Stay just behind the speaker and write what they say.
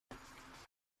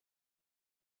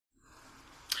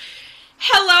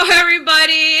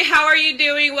you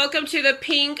doing? Welcome to the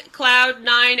Pink Cloud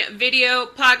 9 video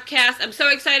podcast. I'm so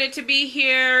excited to be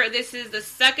here. This is the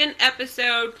second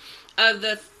episode of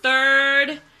the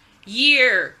third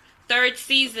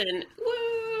season.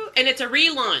 Woo! And it's a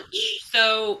relaunch.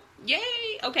 So, yay!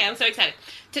 Okay, I'm so excited.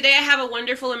 Today I have a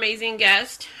wonderful, amazing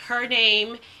guest. Her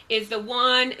name is the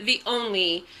one, the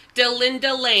only,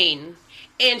 Delinda Lane.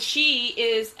 And she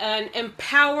is an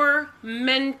empower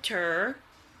mentor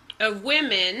of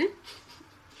women,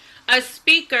 a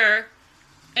speaker,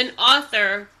 an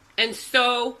author, and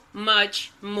so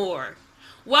much more.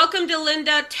 Welcome,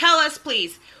 Delinda. Tell us,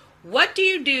 please, what do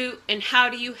you do and how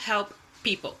do you help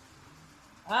people?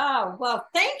 Oh, well,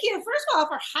 thank you, first of all,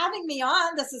 for having me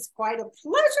on. This is quite a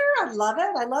pleasure. I love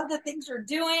it. I love the things you're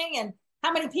doing and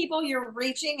how many people you're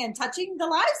reaching and touching the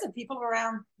lives of people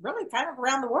around, really kind of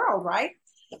around the world, right?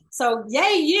 So,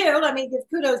 yay, you. Let me give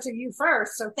kudos to you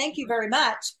first. So, thank you very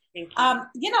much. Thank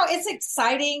you. It's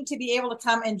exciting to be able to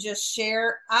come and just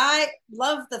share. I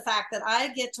love the fact that I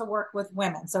get to work with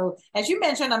women. So, as you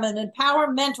mentioned, I'm an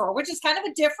empower mentor, which is kind of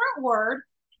a different word.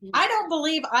 I don't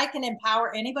believe I can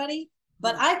empower anybody,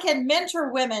 but I can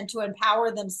mentor women to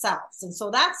empower themselves. And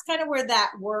so that's kind of where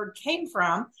that word came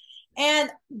from.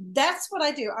 And that's what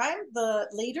I do. I'm the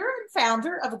leader and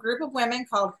founder of a group of women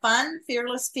called Fun,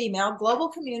 Fearless Female Global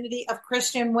Community of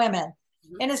Christian Women.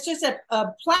 And it's just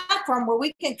a platform where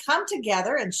we can come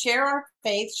together and share our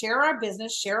faith, share our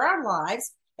business, share our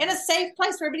lives in a safe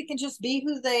place where everybody can just be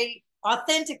who they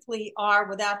authentically are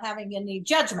without having any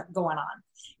judgment going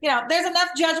on. There's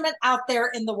enough judgment out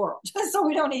there in the world, so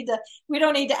we don't need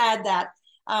to add that.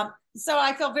 So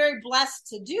I feel very blessed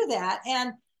to do that.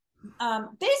 And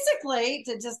basically,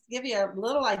 to just give you a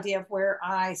little idea of where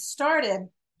I started,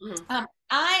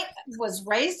 I was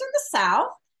raised in the South.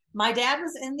 My dad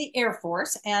was in the Air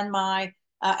Force, and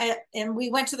and we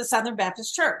went to the Southern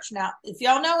Baptist Church. Now, if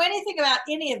y'all know anything about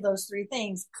any of those three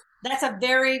things, that's a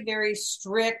very, very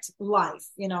strict life.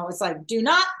 It's like, do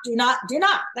not, do not, do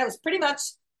not. That was pretty much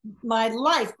my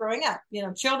life growing up.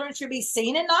 Children should be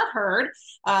seen and not heard.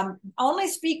 Only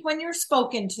speak when you're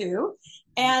spoken to.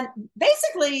 And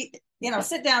basically,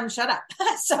 sit down and shut up.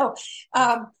 So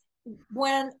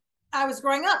when I was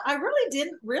growing up, I really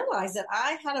didn't realize that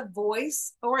I had a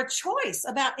voice or a choice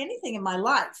about anything in my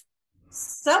life.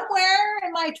 Somewhere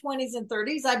in my 20s and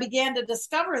 30s, I began to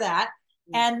discover that.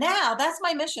 And now that's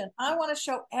my mission. I want to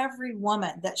show every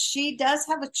woman that she does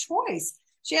have a choice.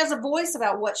 She has a voice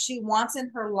about what she wants in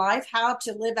her life, how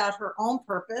to live out her own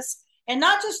purpose, and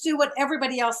not just do what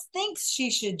everybody else thinks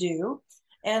she should do.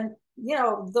 And,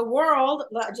 the world,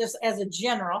 just as a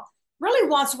general, really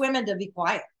wants women to be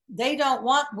quiet. They don't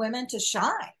want women to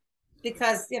shine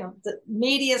because, the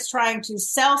media is trying to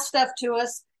sell stuff to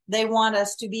us. They want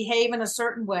us to behave in a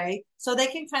certain way so they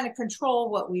can kind of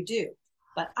control what we do.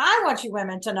 But I want you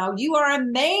women to know you are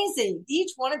amazing.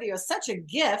 Each one of you is such a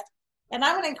gift. And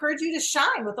I would encourage you to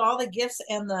shine with all the gifts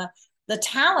and the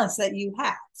talents that you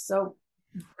have. So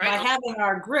by having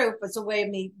our group, it's a way of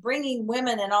me bringing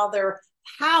women and all their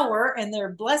power and their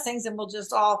blessings, and we'll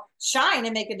just all shine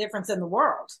and make a difference in the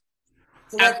world.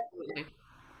 So absolutely.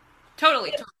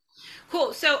 Totally.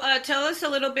 Cool. So tell us a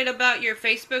little bit about your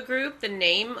Facebook group, the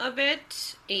name of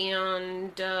it,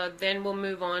 and then we'll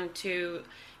move on to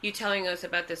you telling us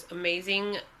about this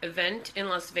amazing event in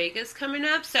Las Vegas coming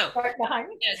up. So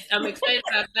yes, I'm excited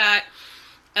about that.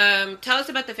 Tell us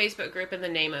about the Facebook group and the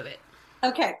name of it.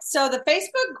 Okay, so the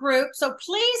Facebook group, so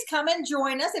please come and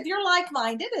join us if you're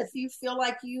like-minded, if you feel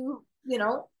like you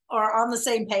are on the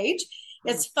same page.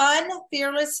 It's Fun,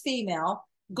 Fearless Female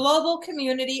Global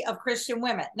Community of Christian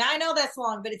Women. Now, I know that's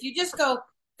long, but if you just go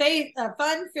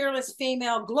Fun, Fearless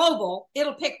Female Global,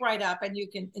 it'll pick right up, and you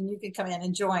can come in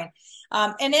and join.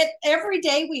 And every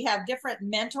day we have different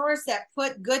mentors that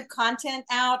put good content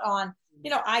out on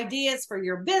ideas for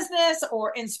your business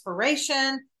or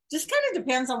inspiration. Just kind of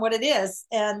depends on what it is.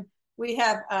 And we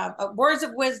have Words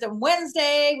of Wisdom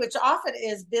Wednesday, which often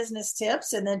is business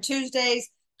tips, and then Tuesdays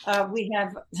we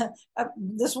have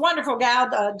this wonderful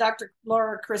gal, Dr.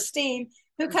 Laura Christine,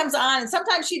 who comes on, and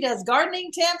sometimes she does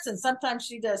gardening tips and sometimes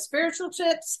she does spiritual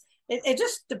tips. It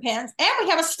just depends. And we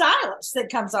have a stylist that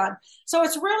comes on. So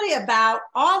it's really about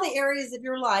all the areas of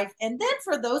your life. And then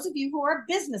for those of you who are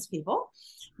business people,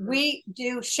 we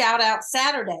do shout out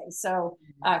Saturday. So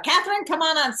Catherine, come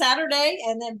on Saturday,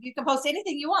 and then you can post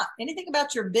anything you want, anything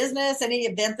about your business, any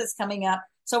event that's coming up.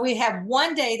 So we have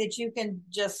one day that you can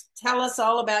just tell us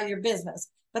all about your business.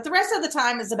 But the rest of the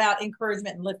time is about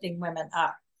encouragement and lifting women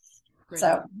up. Great.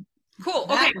 So cool.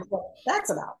 Okay. That's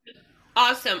about.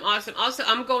 Awesome. Also,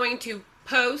 I'm going to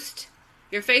post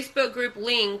your Facebook group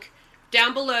link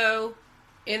down below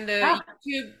in the Ah,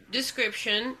 YouTube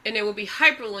description, and it will be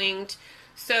hyperlinked.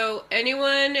 So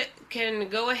anyone can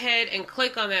go ahead and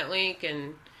click on that link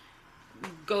and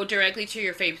go directly to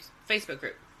your Facebook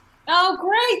group. oh,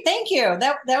 great. Thank you.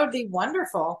 That would be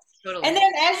wonderful. And Totally.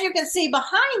 then as you can see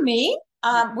behind me,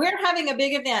 we're having a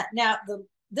big event. Now,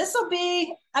 this will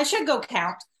be, I should go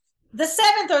count, the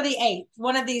 7th or the 8th,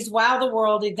 one of these Wow the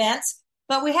World events.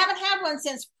 But we haven't had one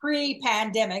since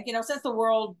pre-pandemic, since the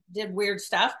world did weird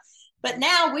stuff. But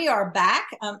now we are back.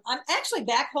 I'm actually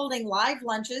back holding live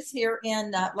lunches here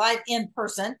live in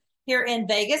person here in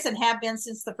Vegas, and have been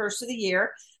since the first of the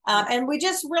year. And we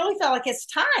just really felt like it's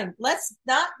time. Let's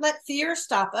not let fear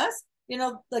stop us.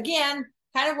 Again,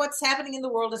 kind of what's happening in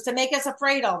the world is to make us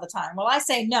afraid all the time. Well, I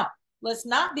say no. Let's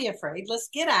not be afraid. Let's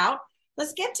get out.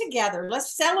 Let's get together.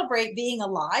 Let's celebrate being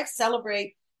alive.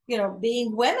 Celebrate,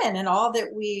 being women and all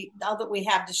that we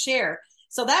have to share.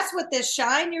 So that's what this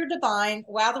Shine Your Divine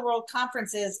Wow the World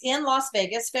conference is in Las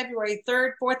Vegas, February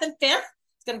 3rd, 4th, and 5th.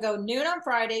 It's going to go noon on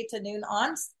Friday to noon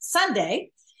on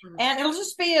Sunday. And it'll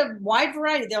just be a wide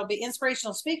variety. There'll be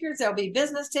inspirational speakers, there'll be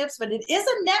business tips, but it is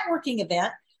a networking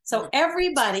event. So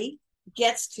everybody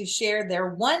gets to share their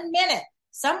 1 minute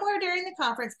somewhere during the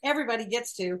conference. Everybody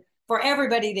gets for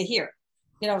everybody to hear.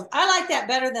 I like that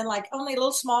better than like only a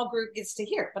little small group gets to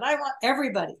hear, but I want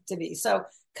everybody to be. So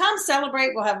come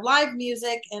celebrate. We'll have live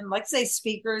music and, like say,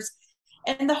 speakers.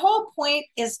 And the whole point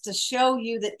is to show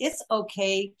you that it's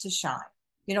okay to shine.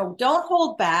 Don't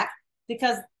hold back,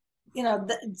 because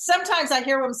sometimes I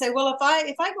hear women say, well,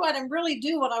 if I go out and really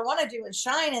do what I want to do and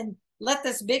shine and let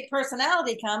this big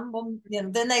personality come, well,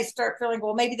 then they start feeling,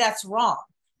 well, maybe that's wrong.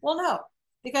 Well, no,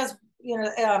 because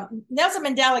Nelson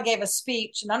Mandela gave a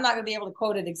speech, and I'm not going to be able to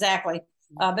quote it exactly,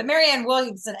 but Marianne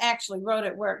Williamson actually wrote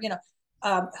it, where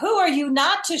who are you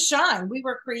not to shine? We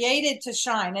were created to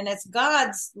shine, and it's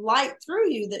God's light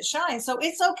through you that shines. So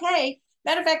it's okay.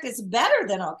 Matter of fact, it's better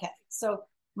than okay. So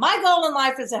my goal in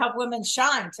life is to help women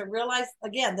shine, to realize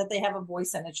again that they have a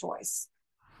voice and a choice.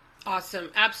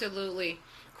 Awesome. Absolutely.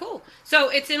 Cool. So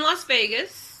it's in Las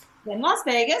Vegas. In Las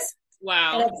Vegas, and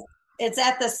Wow. it's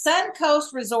at the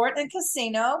Suncoast Resort and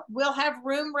Casino. We'll have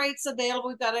room rates available.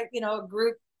 We've got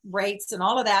group rates and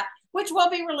all of that, which will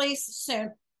be released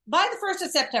soon by the 1st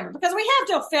of September, because we have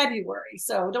till February.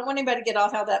 So don't want anybody to get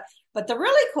off how that. But the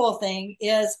really cool thing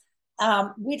is,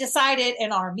 we decided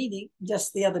in our meeting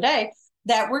just the other day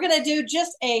that we're going to do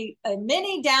just a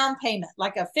mini down payment,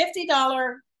 like a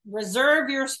 $50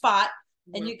 reserve your spot,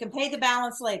 and you can pay the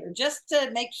balance later, just to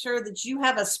make sure that you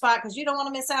have a spot, because you don't want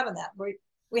to miss out on that.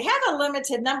 We have a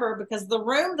limited number, because the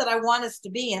room that I want us to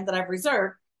be in, that I've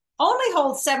reserved, only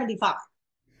holds 75.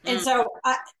 And so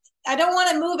I don't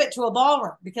want to move it to a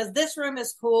ballroom, because this room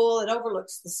is cool. It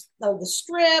overlooks the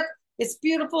strip. It's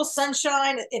beautiful,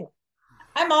 sunshine.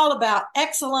 I'm all about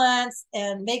excellence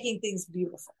and making things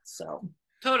beautiful. So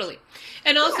Totally.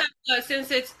 And yeah. also,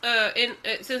 since it's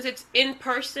in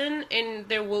person and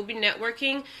there will be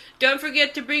networking, don't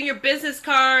forget to bring your business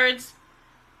cards.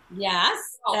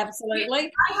 Yes, Oh,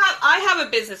 absolutely. I have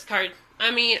a business card.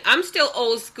 I mean, I'm still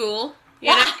old school, you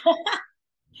know. Yeah,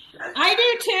 I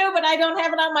do too, but I don't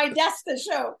have it on my desk to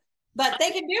show. But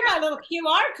they can do my little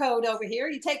QR code over here.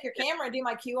 You take your camera and do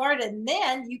my QR, and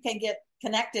then you can get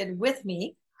connected with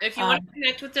me. If you want Um, to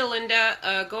connect with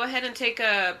Delinda, go ahead and take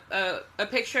a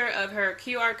picture of her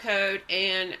QR code.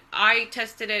 And I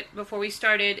tested it before we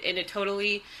started, and it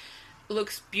totally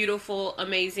looks beautiful,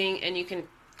 amazing, and you can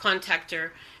contact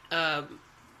her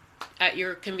at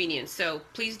your convenience. So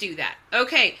please do that.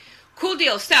 Okay, cool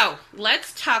deal. So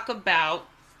let's talk about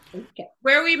okay.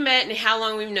 where we met and how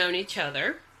long we've known each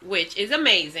other, which is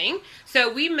amazing.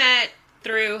 So we met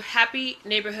through Happy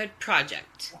Neighborhood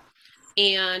Project.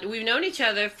 And we've known each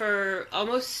other for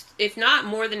almost, if not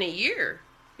more than a year,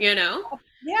 you know?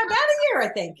 Yeah, about a year, I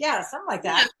think. Yeah, something like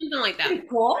Yeah, that. something like that. Pretty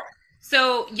cool.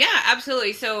 So, yeah,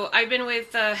 absolutely. So, I've been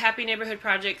with Happy Neighborhood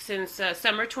Project since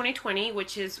summer 2020,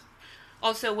 which is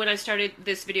also when I started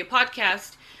this video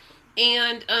podcast.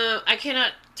 And I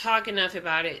cannot talk enough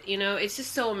about it. You know, it's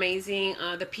just so amazing.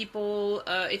 The people,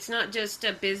 it's not just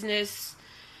a business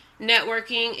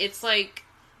networking, it's like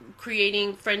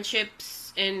creating friendships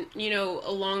and,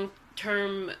 a long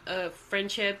term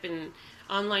friendship and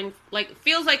online, like,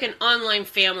 feels like an online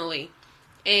family.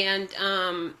 And,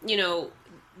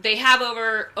 they have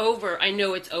over, I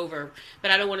know it's over,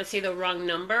 but I don't want to say the wrong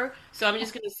number. So I'm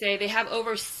just going to say they have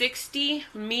over 60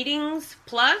 meetings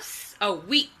plus a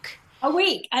week. A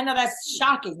week. I know that's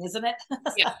shocking, isn't it?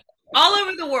 Yeah. All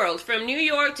over the world, from New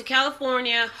York to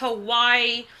California,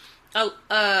 Hawaii,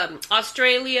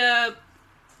 Australia,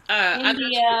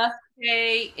 India.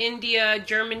 India,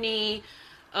 Germany,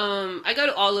 I go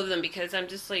to all of them because I'm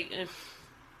just like,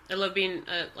 I love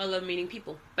meeting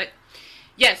people. But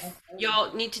yes,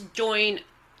 y'all need to join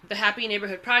the Happy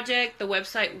Neighborhood Project. The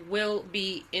website will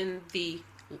be in the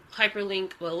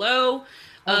hyperlink below.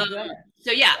 Oh, Um, good.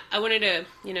 so yeah, I wanted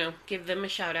to, give them a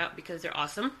shout out because they're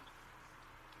awesome.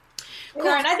 You know,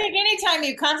 Cool. and I think anytime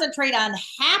you concentrate on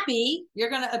happy, you're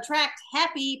going to attract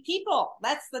happy people.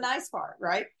 That's the nice part,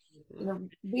 right? You know,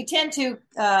 we tend to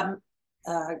uh,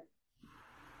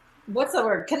 what's the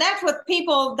word? Connect with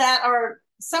people that are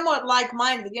somewhat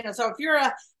like-minded. You know, so if you're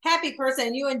a happy person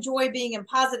and you enjoy being in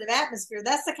positive atmosphere,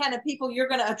 that's the kind of people you're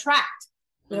going to attract.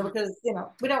 You know, Mm-hmm. because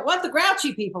we don't want the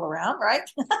grouchy people around, right?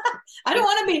 I don't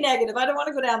want to be negative. I don't want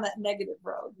to go down that negative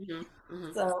road. Mm-hmm.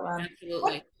 Mm-hmm. So, what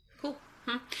Absolutely. Cool.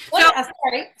 Hmm. one, So,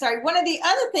 sorry. One of the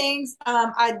other things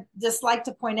I'd just like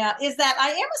to point out is that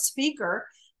I am a speaker.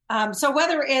 So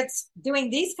whether it's doing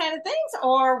these kind of things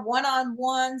or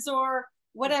one-on-ones or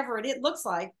whatever it looks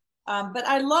like, but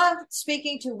I love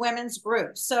speaking to women's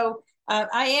groups. So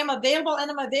I am available and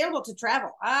I'm available to travel.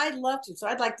 I'd love to. So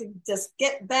I'd like to just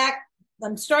get back.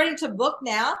 I'm starting to book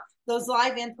now those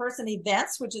live in-person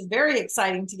events, which is very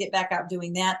exciting to get back out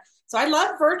doing that. So I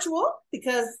love virtual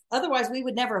because otherwise we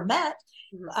would never have met.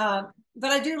 Uh, but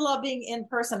I do love being in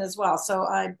person as well. So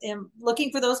I am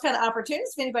looking for those kind of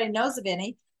opportunities if anybody knows of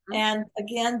any. And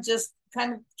again, just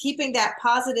kind of keeping that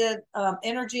positive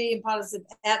energy and positive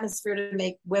atmosphere to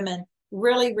make women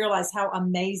really realize how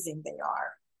amazing they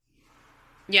are.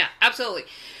 yeah, absolutely.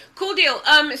 Cool deal.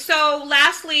 So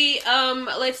lastly,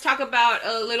 let's talk about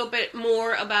a little bit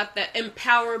more about the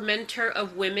empowermenter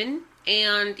of women.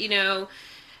 And,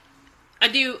 I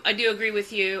do agree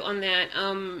with you on that.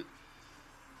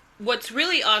 What's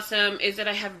really awesome is that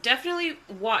I have definitely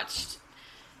watched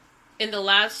in the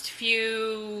last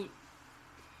few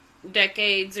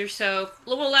decades or so,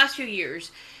 well, last few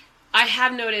years, I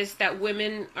have noticed that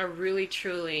women are really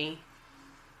truly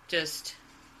just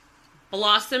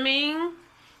blossoming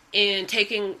and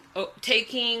taking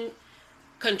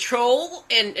control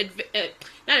and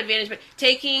not advantage, but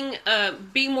taking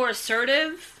being more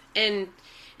assertive, and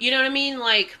you know what I mean.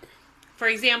 Like, for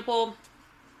example,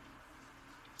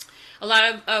 a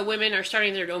lot of women are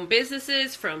starting their own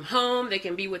businesses from home. They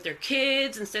can be with their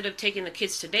kids instead of taking the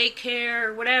kids to daycare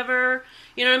or whatever.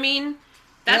 You know what I mean?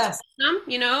 That's Yes.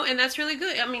 awesome, and that's really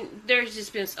good. I mean, there's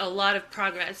just been a lot of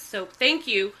progress. So thank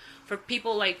you for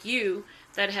people like you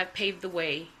that have paved the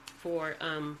way for,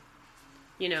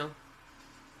 you know,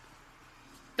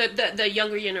 the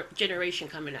younger generation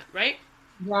coming up, right?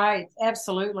 Right,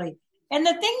 absolutely. And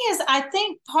the thing is, I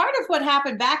think part of what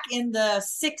happened back in the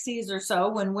 60s or so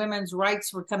when women's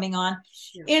rights were coming on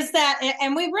Yeah. is that,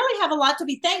 and we really have a lot to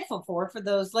be thankful for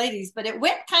those ladies, but it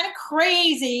went kind of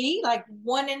crazy, like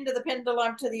one end of the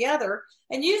pendulum to the other.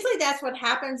 And usually that's what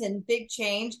happens in big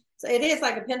change. So it is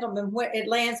like a pendulum, it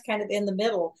lands kind of in the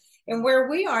middle. And where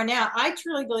we are now, I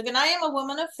truly believe, and I am a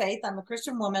woman of faith, I'm a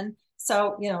Christian woman.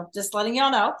 So, just letting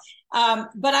y'all know.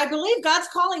 But I believe God's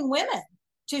calling women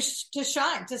to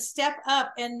shine, to step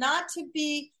up, and not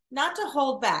to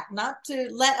hold back, not to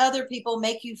let other people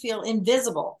make you feel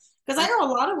invisible. Because I know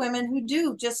a lot of women who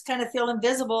do just kind of feel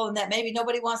invisible and that maybe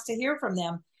nobody wants to hear from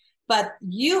them. But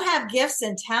you have gifts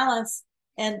and talents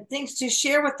and things to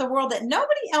share with the world that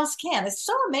nobody else can. It's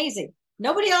so amazing.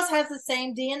 Nobody else has the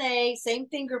same DNA, same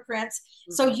fingerprints.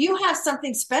 So you have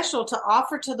something special to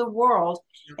offer to the world.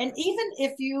 And even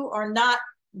if you are not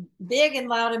big and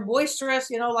loud and boisterous,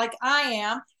 like I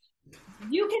am,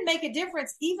 you can make a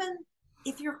difference even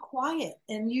if you're quiet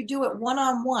and you do it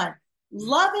one-on-one.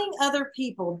 Loving other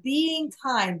people, being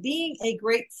kind, being a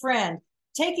great friend,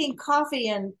 taking coffee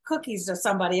and cookies to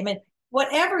somebody. I mean,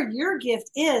 whatever your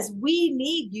gift is, we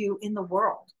need you in the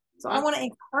world. So I want to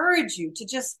encourage you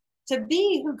to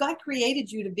be who God created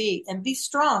you to be and be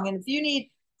strong. And if you need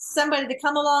somebody to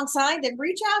come alongside, then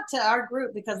reach out to our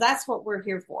group because that's what we're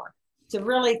here for. To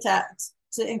really to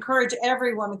encourage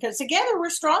everyone because together we're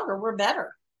stronger, we're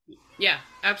better. Yeah,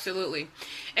 absolutely.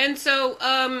 And so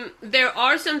there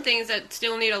are some things that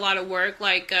still need a lot of work,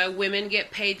 like women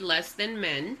get paid less than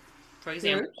men, for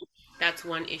example. True. That's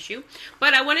one issue.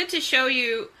 But I wanted to show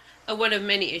you one of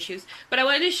many issues. But I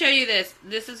wanted to show you this.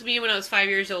 This is me when I was 5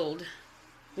 years old.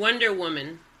 Wonder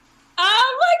Woman.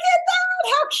 Oh, look at that!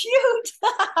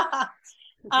 How cute!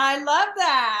 I love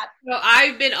that. So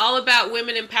I've been all about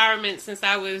women empowerment since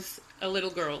I was a little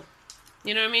girl.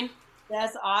 You know what I mean?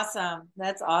 That's awesome.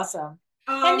 That's awesome.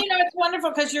 And Um, it's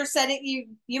wonderful because you're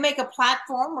setting you make a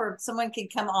platform where someone can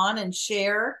come on and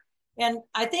share. And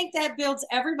I think that builds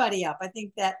everybody up. I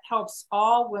think that helps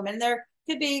all women. There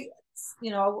could be,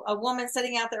 a woman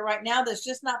sitting out there right now that's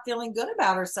just not feeling good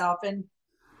about herself. And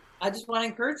I just want to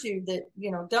encourage you that,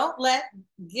 don't let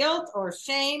guilt or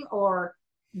shame or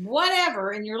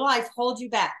whatever in your life hold you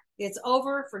back. It's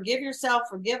over. Forgive yourself,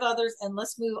 forgive others, and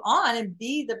let's move on and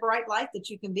be the bright light that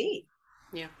you can be.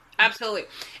 Yeah, absolutely.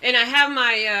 And I have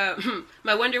my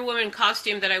my Wonder Woman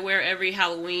costume that I wear every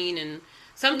Halloween, and Is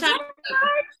sometimes, that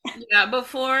right? yeah,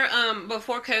 before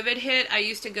COVID hit, I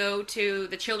used to go to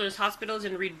the children's hospitals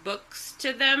and read books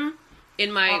to them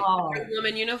in my Oh, Wonder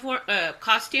Woman uniform,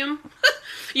 costume,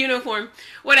 uniform,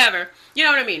 whatever. You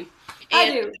know what I mean? I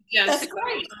And do. yeah, so, That's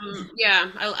great.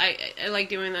 yeah, I like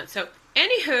doing that. So,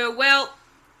 anywho, well,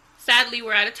 sadly,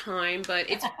 we're out of time, but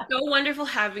it's so wonderful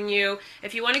having you.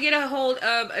 If you want to get a hold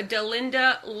of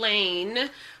Delinda Lane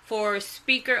for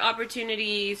speaker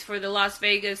opportunities for the Las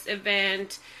Vegas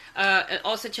event, and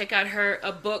also check out her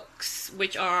books,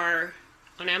 which are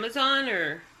on Amazon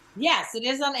or. Yes, it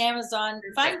is on Amazon.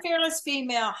 Find Fearless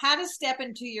Female, How to Step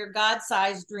into Your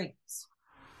God-Sized Dreams.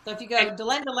 So if you go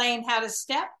Delinda Lane, How to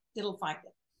Step, it'll find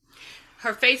it.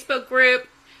 Her Facebook group.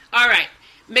 All right.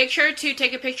 Make sure to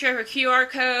take a picture of her QR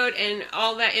code, and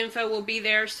all that info will be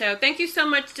there. So thank you so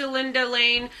much, Delinda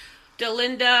Lane.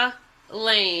 Delinda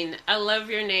Lane. I love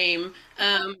your name.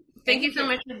 Thank you Thank so you.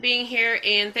 much for being here,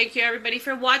 and thank you everybody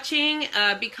for watching.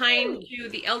 Be kind to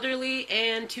the elderly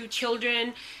and to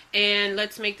children, and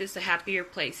let's make this a happier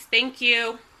place. Thank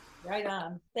you. Right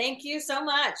on. Thank you so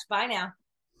much. Bye now.